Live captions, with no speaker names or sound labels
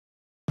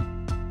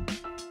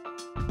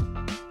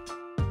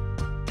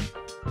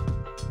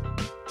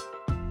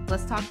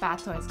let's talk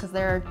bath toys because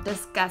they're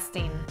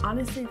disgusting.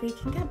 Honestly, they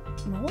can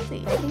get moldy.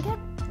 They can get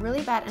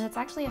really bad, and it's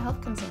actually a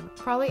health concern.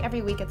 Probably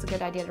every week it's a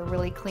good idea to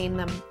really clean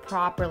them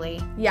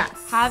properly. Yes.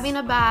 Having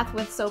a bath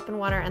with soap and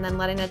water and then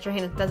letting it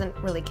drain, it doesn't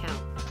really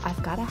count.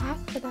 I've got a hack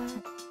for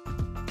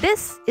that.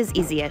 This is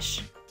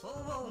easy-ish.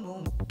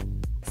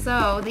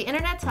 So the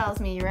internet tells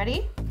me, you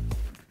ready?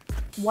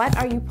 What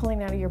are you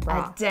pulling out of your A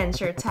bra?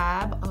 denture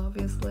tab,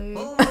 obviously.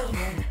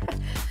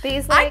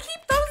 These I like,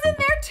 keep those in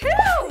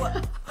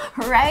there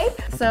too! right?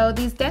 So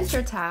these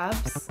denture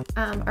tabs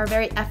are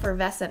very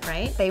effervescent,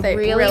 right? They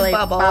really really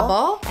bubble,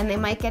 bubble. and they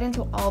might get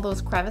into all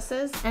those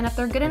crevices. And if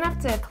they're good enough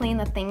to clean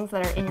the things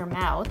that are in your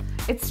mouth,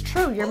 It's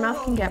true, your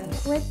mouth can get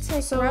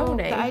pretty so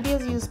grody. the idea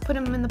is you just put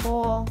them in the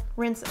bowl,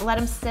 rinse, let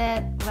them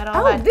sit, let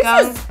all that this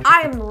gunk.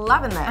 I'm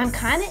loving this. I'm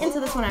kind of into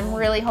this one. I'm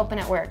really hoping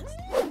it works.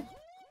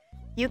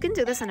 You can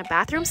do this in a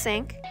bathroom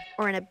sink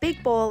or in a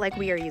big bowl like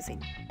we are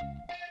using.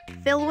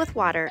 Fill with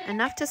water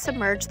enough to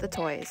submerge the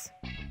toys.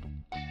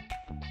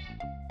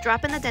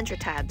 Drop in the denture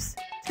tabs.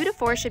 2 to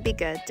 4 should be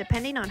good,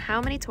 depending on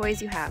how many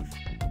toys you have.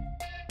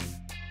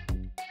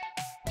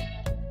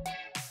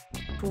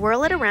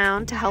 Swirl it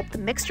around to help the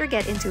mixture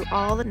get into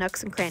all the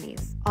nooks and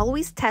crannies.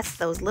 Always test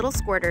those little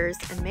squirters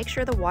and make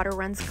sure the water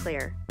runs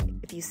clear.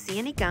 If you see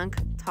any gunk,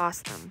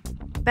 toss them.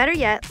 Better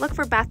yet, look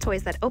for bath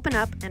toys that open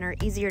up and are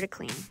easier to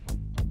clean.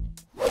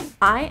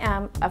 I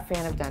am a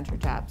fan of denture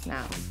tabs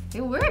now.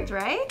 It worked,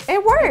 right? It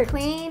It worked.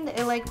 cleaned,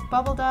 it like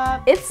bubbled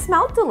up. It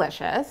smelled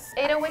delicious.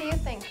 Ada, what do you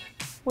think?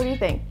 What do you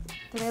think?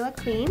 Do they look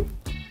clean?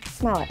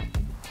 Smell it.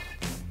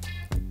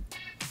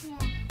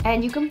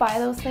 And you can buy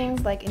those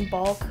things like in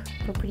bulk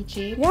for pretty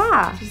cheap.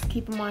 Yeah. Just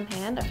keep them on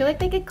hand. I feel like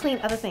they could clean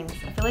other things.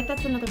 I feel like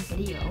that's another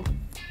video.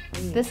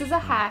 This is a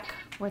hack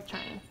worth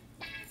trying.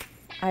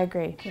 I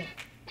agree. Yeah.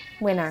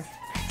 Winner.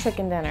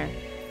 Chicken dinner.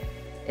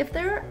 If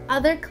there are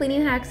other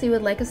cleaning hacks you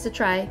would like us to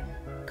try,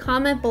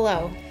 comment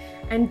below.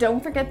 And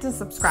don't forget to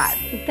subscribe.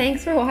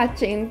 Thanks for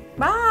watching.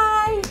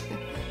 Bye.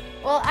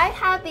 Well, I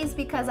had these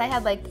because I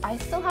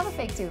still have a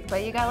fake tooth,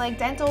 but you got like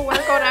dental work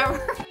or whatever.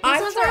 These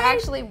ones are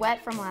actually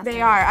wet from last They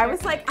week. are. I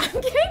was like,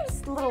 I'm getting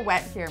just a little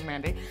wet here,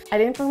 Mandy. I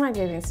didn't bring my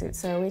bathing suit,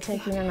 so are we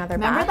taking another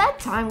Remember bath? that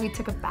time we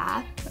took a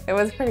bath It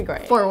was pretty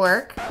great. for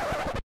work?